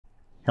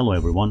Hello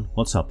everyone,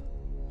 what's up?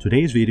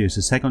 Today's video is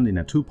the second in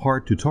a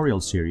two-part tutorial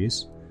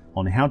series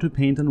on how to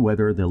paint and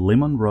weather the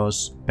Leman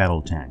Russ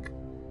Battle Tank.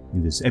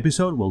 In this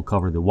episode we'll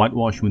cover the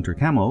whitewash winter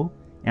camo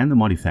and the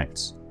mod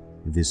effects.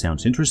 If this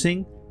sounds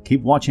interesting,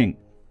 keep watching!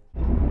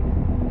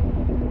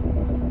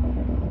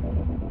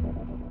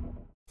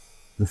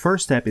 The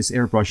first step is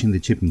airbrushing the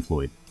chipping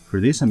fluid.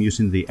 For this I'm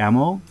using the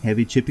AMMO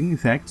heavy chipping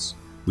effects,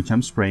 which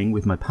I'm spraying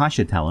with my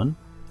Paasche Talon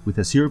with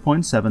a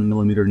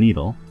 0.7mm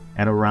needle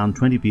at around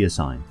 20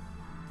 psi.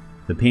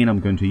 The paint I'm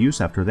going to use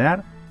after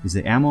that is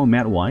the AMMO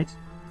Matte White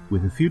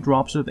with a few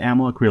drops of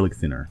AMMO Acrylic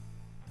thinner.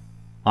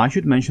 I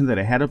should mention that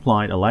I had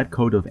applied a light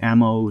coat of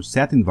AMMO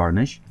satin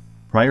varnish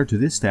prior to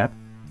this step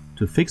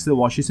to fix the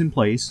washes in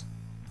place,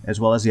 as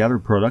well as the other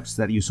products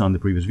that you saw in the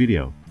previous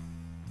video.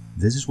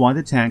 This is why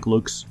the tank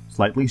looks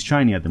slightly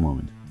shiny at the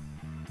moment.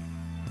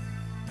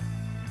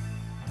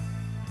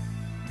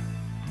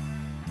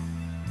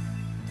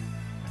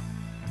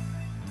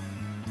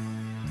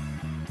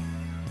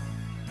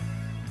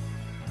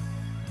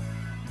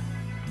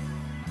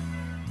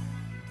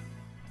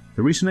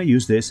 The reason I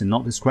use this and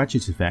not the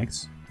scratches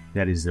effects,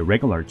 that is the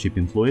regular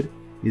chipping fluid,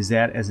 is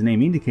that, as the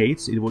name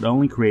indicates, it would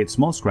only create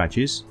small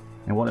scratches,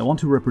 and what I want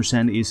to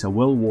represent is a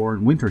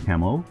well-worn winter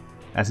camo,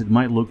 as it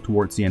might look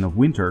towards the end of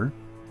winter,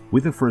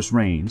 with the first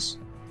rains,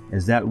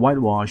 as that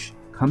whitewash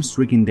comes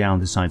streaking down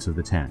the sides of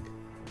the tank.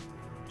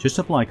 Just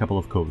apply a couple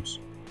of coats.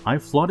 I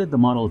flooded the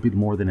model a bit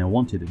more than I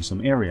wanted in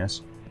some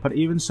areas, but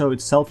even so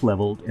it's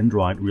self-leveled and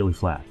dried really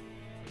flat.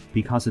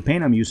 Because the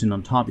paint I'm using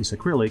on top is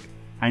acrylic,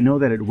 I know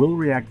that it will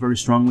react very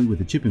strongly with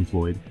the chipping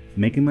fluid,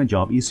 making my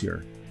job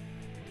easier.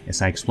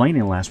 As I explained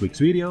in last week's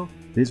video,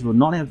 this would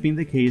not have been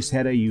the case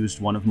had I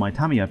used one of my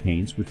Tamiya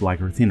paints with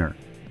lacquer thinner.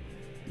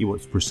 It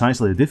was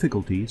precisely the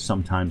difficulty,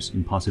 sometimes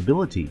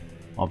impossibility,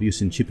 of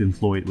using chipping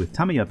fluid with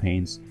Tamiya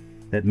paints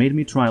that made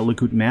me try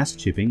liquid mask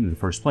chipping in the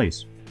first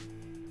place.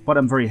 But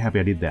I'm very happy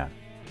I did that.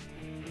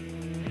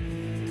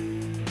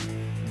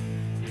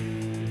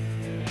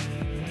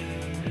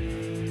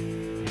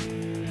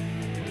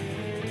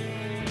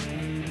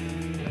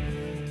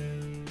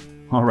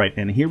 Alright,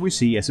 and here we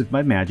see, as if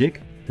by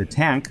magic, the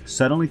tank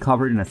suddenly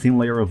covered in a thin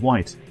layer of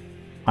white.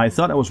 I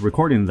thought I was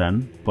recording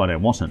then, but I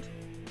wasn't.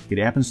 It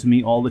happens to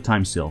me all the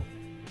time still.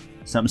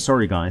 So I'm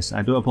sorry guys,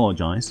 I do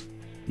apologize.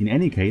 In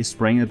any case,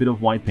 spraying a bit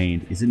of white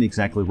paint isn't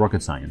exactly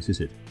rocket science, is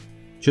it?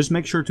 Just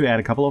make sure to add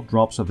a couple of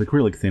drops of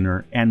acrylic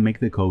thinner and make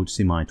the coat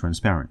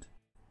semi-transparent.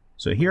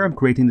 So here I'm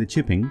creating the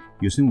chipping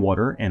using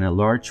water and a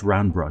large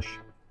round brush.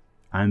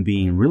 I'm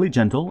being really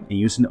gentle and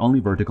using only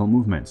vertical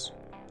movements.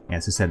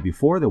 As I said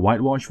before, the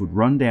whitewash would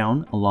run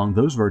down along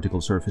those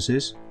vertical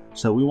surfaces,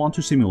 so we want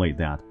to simulate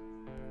that.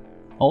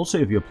 Also,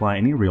 if you apply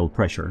any real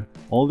pressure,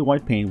 all the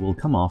white paint will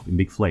come off in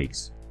big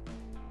flakes.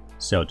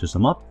 So to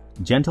sum up,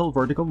 gentle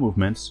vertical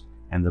movements,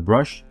 and the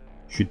brush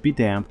should be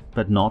damp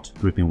but not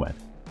dripping wet.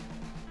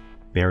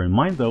 Bear in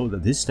mind though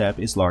that this step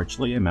is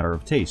largely a matter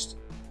of taste.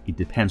 It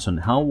depends on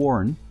how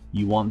worn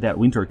you want that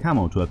winter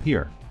camo to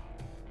appear.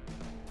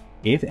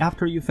 If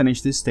after you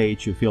finish this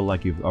stage you feel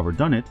like you've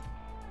overdone it,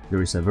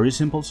 there is a very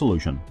simple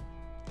solution.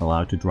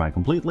 Allow it to dry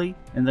completely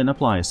and then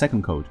apply a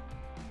second coat.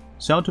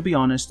 So to be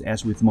honest,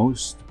 as with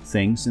most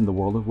things in the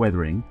world of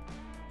weathering,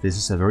 this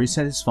is a very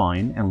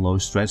satisfying and low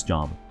stress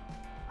job.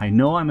 I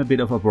know I'm a bit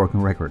of a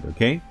broken record,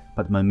 okay?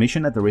 But my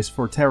mission at the Risk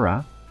for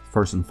Terra,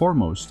 first and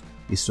foremost,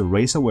 is to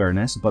raise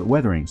awareness about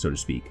weathering, so to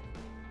speak.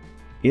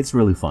 It's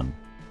really fun.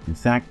 In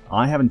fact,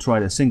 I haven't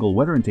tried a single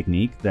weathering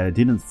technique that I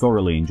didn't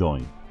thoroughly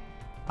enjoy.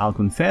 I'll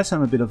confess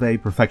I'm a bit of a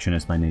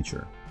perfectionist by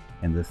nature,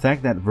 and the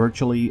fact that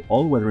virtually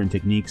all weathering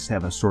techniques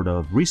have a sort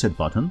of reset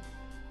button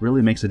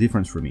really makes a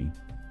difference for me.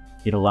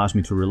 It allows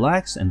me to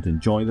relax and to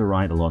enjoy the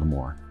ride a lot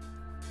more.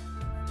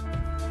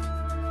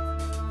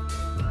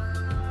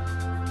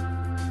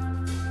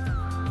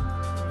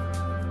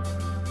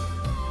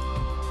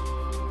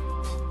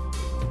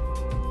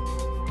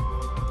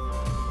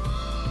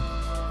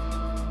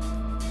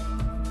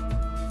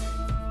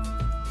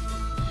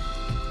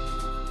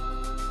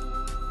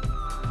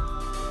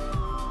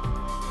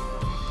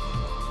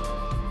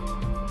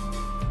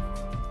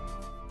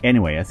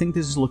 Anyway, I think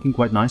this is looking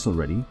quite nice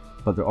already,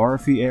 but there are a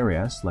few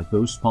areas, like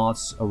those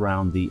spots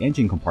around the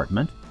engine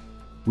compartment,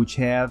 which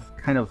have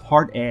kind of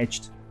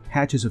hard-edged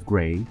patches of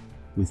grey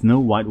with no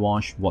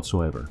whitewash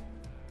whatsoever.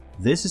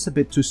 This is a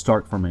bit too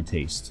stark for my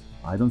taste.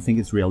 I don't think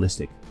it's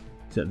realistic.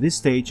 So at this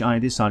stage I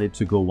decided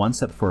to go one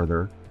step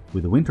further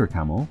with the winter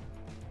camo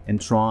and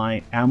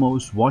try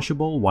AMMO's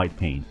washable white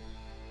paint.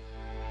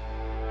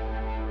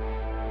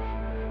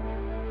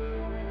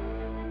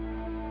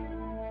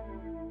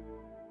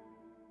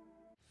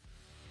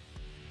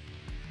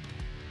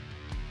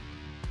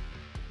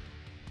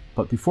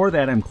 But before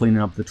that I'm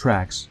cleaning up the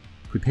tracks,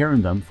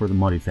 preparing them for the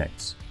mod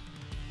effects.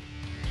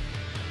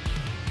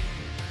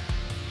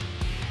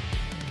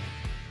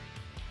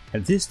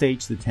 At this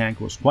stage the tank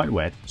was quite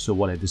wet, so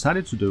what I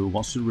decided to do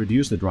was to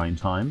reduce the drying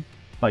time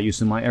by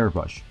using my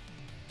airbrush.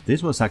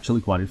 This was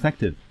actually quite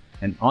effective,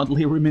 and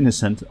oddly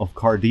reminiscent of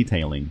car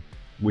detailing,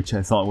 which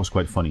I thought was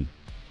quite funny.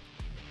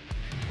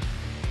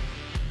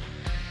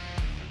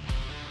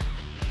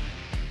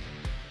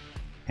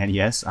 And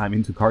yes, I'm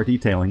into car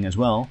detailing as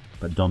well,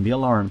 but don't be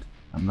alarmed,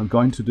 I'm not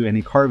going to do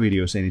any car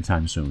videos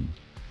anytime soon.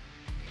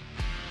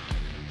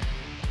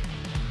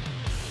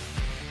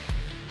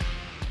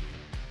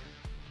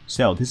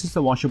 So this is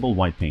the washable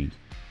white paint.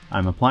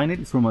 I'm applying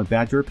it through my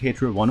Badger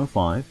Patriot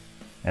 105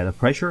 at a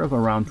pressure of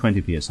around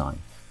 20 psi.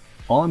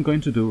 All I'm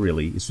going to do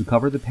really is to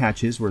cover the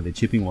patches where the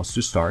chipping was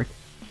to start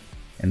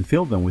and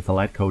fill them with a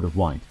light coat of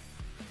white.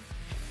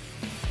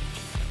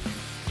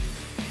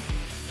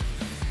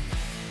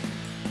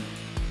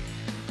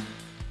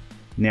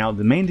 Now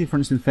the main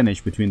difference in finish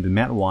between the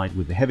matte white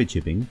with the heavy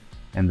chipping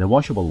and the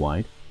washable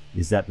white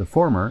is that the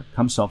former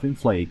comes off in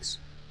flakes,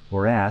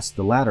 whereas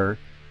the latter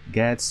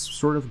gets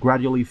sort of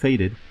gradually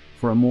faded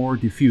for a more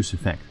diffuse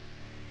effect.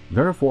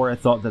 Therefore, I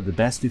thought that the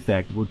best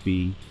effect would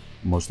be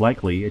most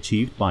likely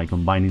achieved by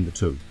combining the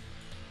two.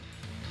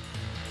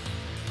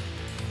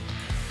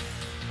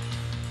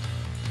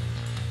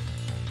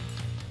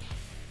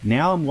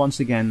 Now I'm once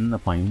again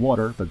applying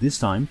water, but this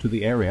time to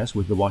the areas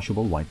with the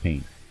washable white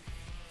paint.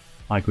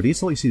 I could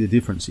easily see the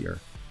difference here.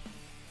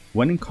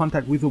 When in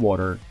contact with the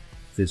water,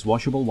 this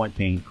washable white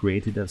paint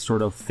created a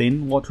sort of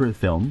thin watery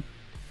film,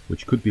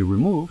 which could be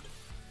removed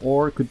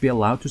or could be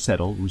allowed to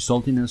settle,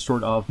 resulting in a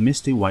sort of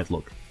misty white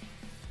look.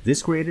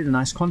 This created a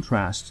nice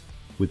contrast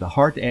with the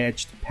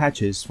hard-edged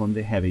patches from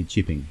the heavy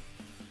chipping.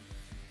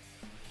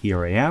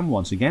 Here I am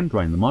once again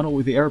drying the model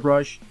with the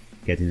airbrush,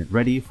 getting it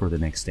ready for the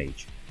next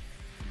stage.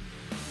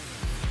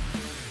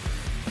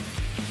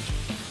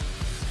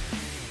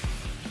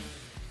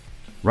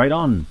 Right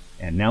on,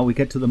 and now we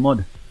get to the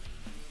mud.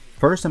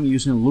 First I'm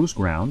using a loose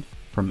ground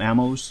from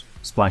AMMO's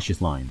Splashes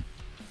line.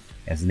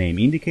 As the name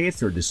indicates,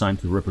 they're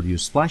designed to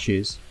reproduce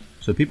splashes,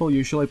 so people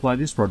usually apply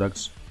these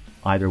products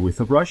either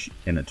with a brush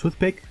and a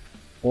toothpick,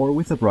 or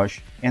with a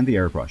brush and the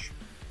airbrush.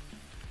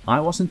 I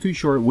wasn't too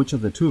sure which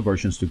of the two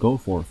versions to go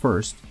for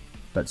first,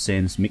 but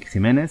since Mick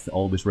Jimenez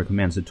always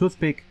recommends a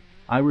toothpick,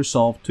 I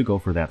resolved to go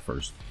for that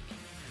first.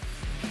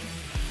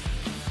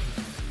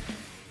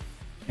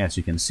 As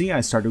you can see,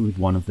 I started with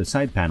one of the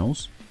side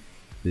panels.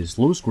 This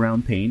loose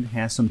ground paint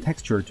has some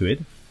texture to it,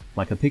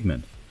 like a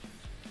pigment.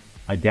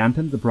 I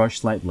dampened the brush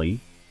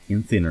slightly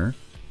in thinner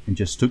and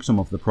just took some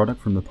of the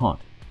product from the pot.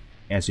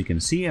 As you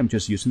can see, I'm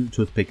just using the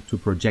toothpick to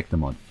project the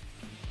mud.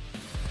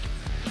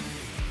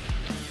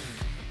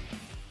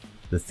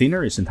 The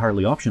thinner is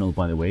entirely optional,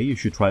 by the way. You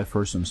should try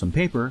first on some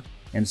paper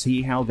and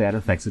see how that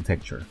affects the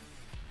texture.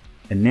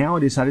 And now I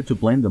decided to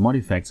blend the mud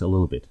effects a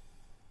little bit.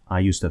 I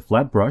used a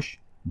flat brush,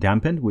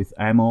 dampened with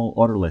AMMO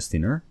Odorless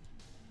thinner,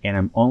 and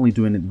I'm only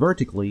doing it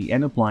vertically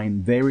and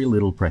applying very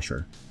little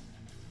pressure.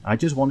 I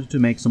just wanted to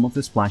make some of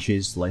the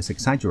splashes less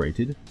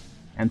exaggerated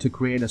and to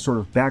create a sort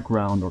of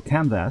background or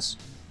canvas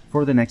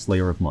for the next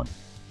layer of mud.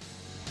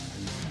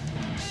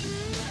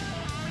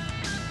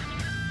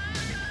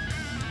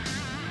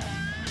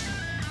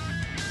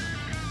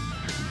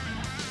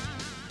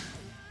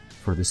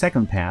 For the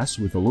second pass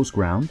with the loose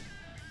ground,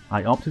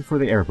 I opted for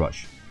the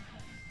airbrush.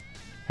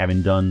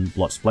 Having done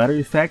blood splatter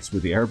effects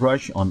with the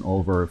airbrush on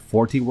over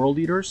 40 World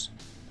Eaters,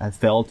 I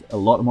felt a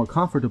lot more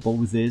comfortable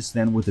with this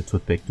than with the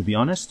toothpick, to be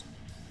honest.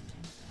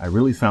 I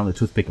really found the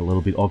toothpick a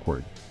little bit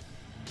awkward.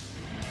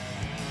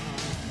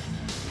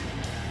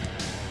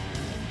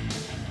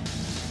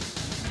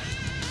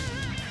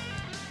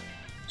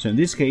 So in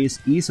this case,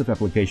 ease of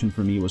application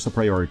for me was a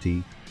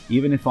priority,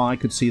 even if I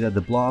could see that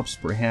the blobs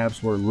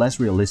perhaps were less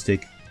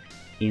realistic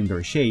in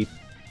their shape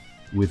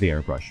with the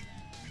airbrush.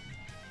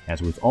 As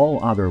with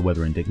all other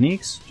weathering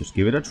techniques, just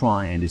give it a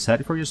try and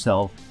decide for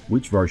yourself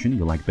which version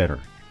you like better.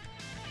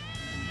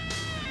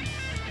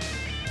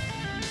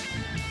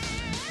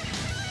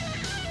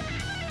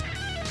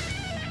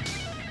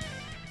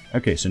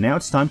 Okay, so now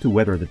it's time to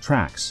weather the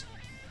tracks.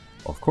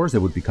 Of course they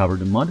would be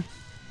covered in mud.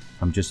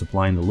 I'm just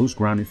applying the loose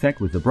ground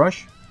effect with the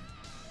brush,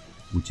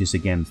 which is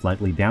again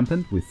slightly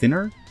dampened with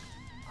thinner.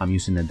 I'm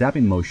using a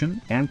dabbing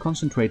motion and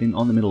concentrating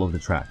on the middle of the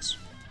tracks.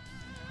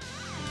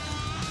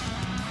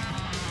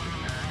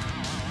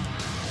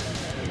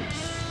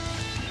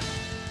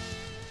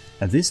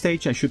 At this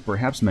stage I should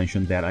perhaps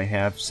mention that I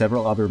have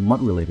several other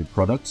mud related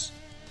products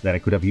that I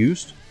could have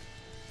used.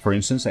 For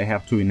instance, I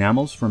have two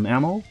enamels from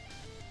AMMO,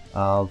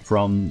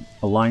 from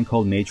a line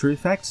called Nature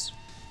Effects.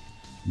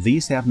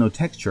 These have no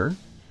texture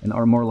and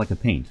are more like a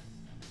paint.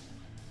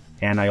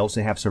 And I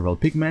also have several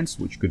pigments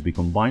which could be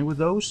combined with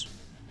those,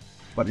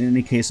 but in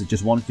any case I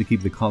just wanted to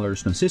keep the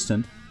colors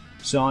consistent,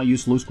 so I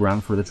used loose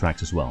ground for the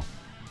tracks as well.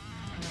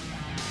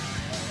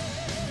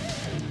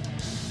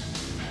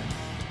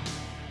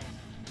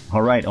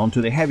 Alright, on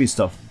to the heavy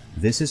stuff.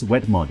 This is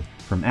wet mud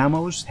from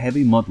AMMO's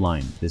Heavy Mud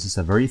line. This is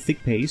a very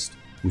thick paste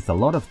with a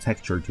lot of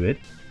texture to it,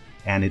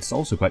 and it's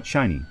also quite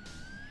shiny.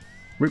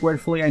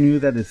 Regretfully, I knew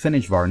that the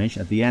finish varnish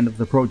at the end of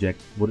the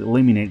project would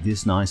eliminate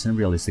this nice and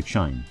realistic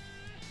shine.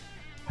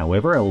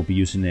 However, I will be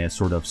using a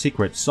sort of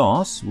secret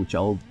sauce, which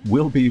I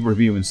will be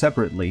reviewing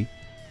separately,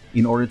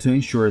 in order to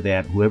ensure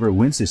that whoever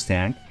wins this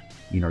tank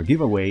in our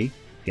giveaway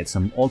gets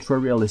some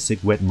ultra-realistic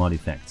wet mud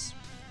effects.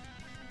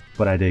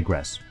 But I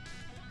digress.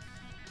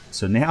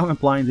 So now I'm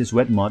applying this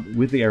wet mud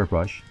with the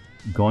airbrush,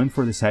 going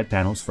for the side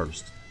panels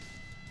first.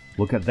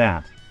 Look at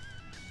that.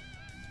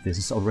 This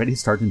is already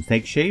starting to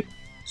take shape,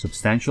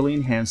 substantially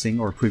enhancing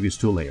our previous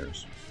two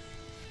layers.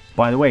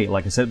 By the way,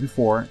 like I said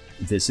before,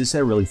 this is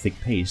a really thick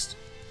paste,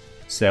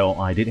 so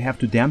I did have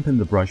to dampen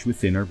the brush with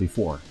thinner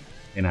before,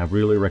 and I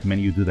really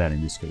recommend you do that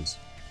in this case.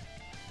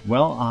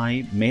 Well,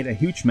 I made a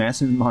huge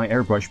mess in my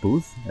airbrush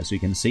booth, as you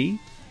can see,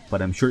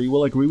 but I'm sure you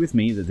will agree with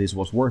me that this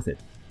was worth it.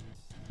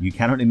 You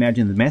cannot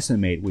imagine the mess I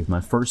made with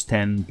my first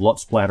 10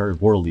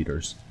 blood-splattered world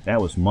leaders.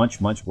 That was much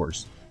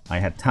worse. I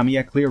had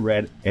Tamiya clear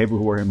red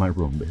everywhere in my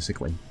room,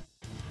 basically.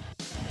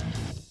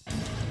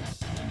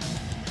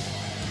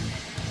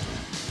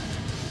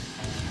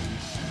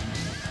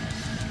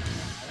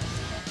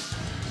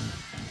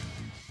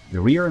 The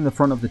rear and the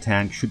front of the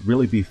tank should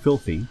really be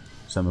filthy,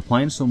 so I'm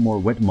applying some more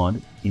wet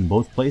mud in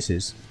both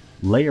places,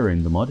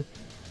 layering the mud,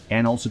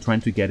 and also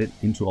trying to get it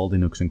into all the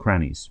nooks and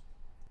crannies.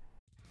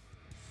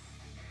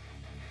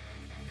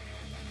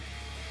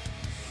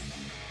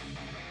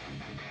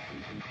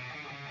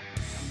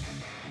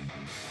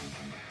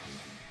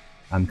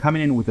 I'm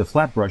coming in with a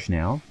flat brush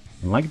now,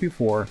 and like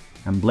before,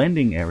 I'm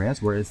blending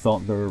areas where I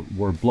thought there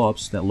were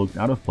blobs that looked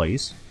out of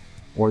place,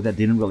 or that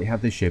didn't really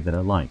have the shape that I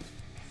liked.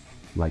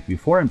 Like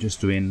before, I'm just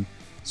doing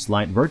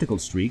slight vertical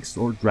streaks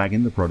or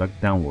dragging the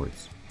product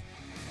downwards.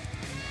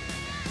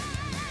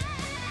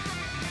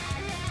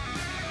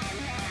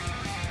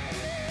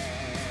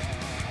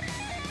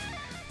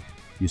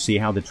 You see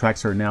how the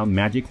tracks are now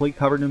magically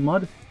covered in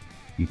mud?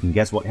 You can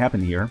guess what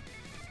happened here.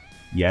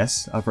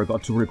 Yes, I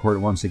forgot to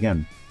record once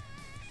again.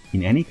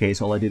 In any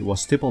case, all I did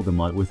was stipple the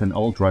mud with an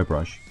old dry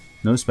brush,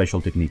 no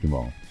special technique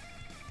involved.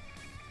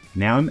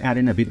 Now I'm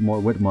adding a bit more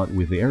wet mud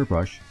with the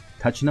airbrush,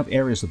 touching up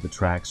areas of the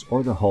tracks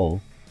or the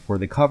hull where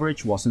the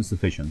coverage wasn't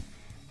sufficient,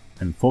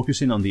 and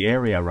focusing on the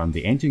area around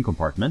the engine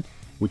compartment,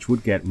 which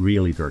would get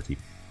really dirty.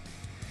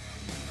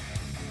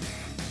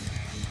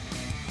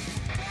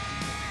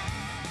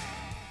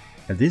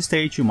 At this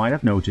stage you might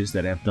have noticed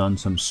that I've done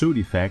some soot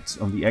effects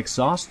on the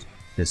exhaust,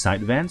 the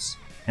side vents,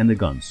 and the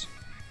guns.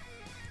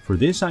 For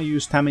this I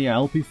used Tamiya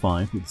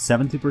LP5 with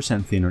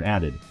 70% thinner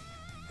added.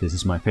 This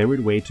is my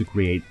favorite way to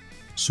create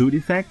soot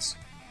effects,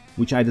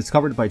 which I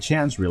discovered by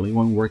chance really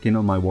when working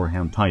on my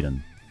Warhammer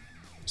Titan.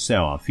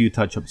 So a few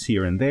touch-ups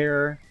here and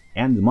there,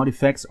 and the mud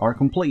effects are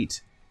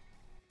complete.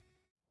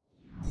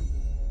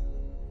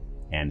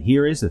 And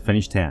here is the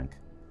finished tank.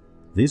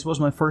 This was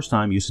my first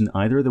time using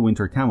either the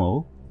winter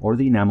camo or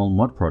the enamel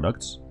mud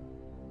products,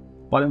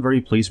 but I'm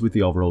very pleased with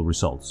the overall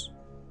results.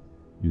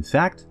 In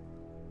fact,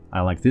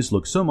 I like this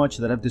look so much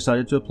that I've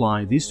decided to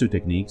apply these two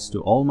techniques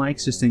to all my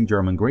existing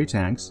German grey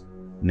tanks,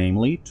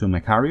 namely 2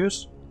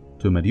 Macarius,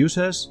 2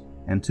 Medusas,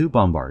 and 2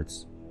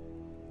 Bombards.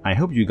 I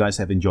hope you guys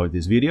have enjoyed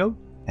this video,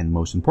 and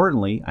most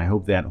importantly, I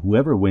hope that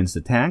whoever wins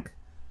the tank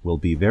will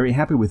be very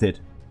happy with it.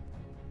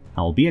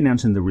 I'll be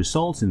announcing the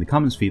results in the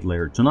comments feed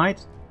later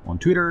tonight, on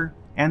Twitter,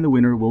 and the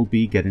winner will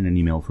be getting an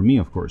email from me,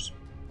 of course.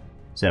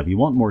 So if you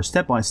want more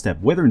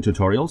step-by-step weathering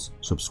tutorials,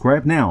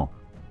 subscribe now,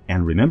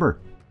 and remember,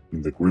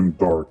 in the grim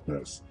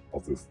darkness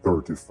of the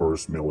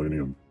 31st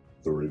millennium,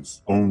 there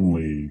is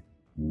only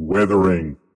weathering.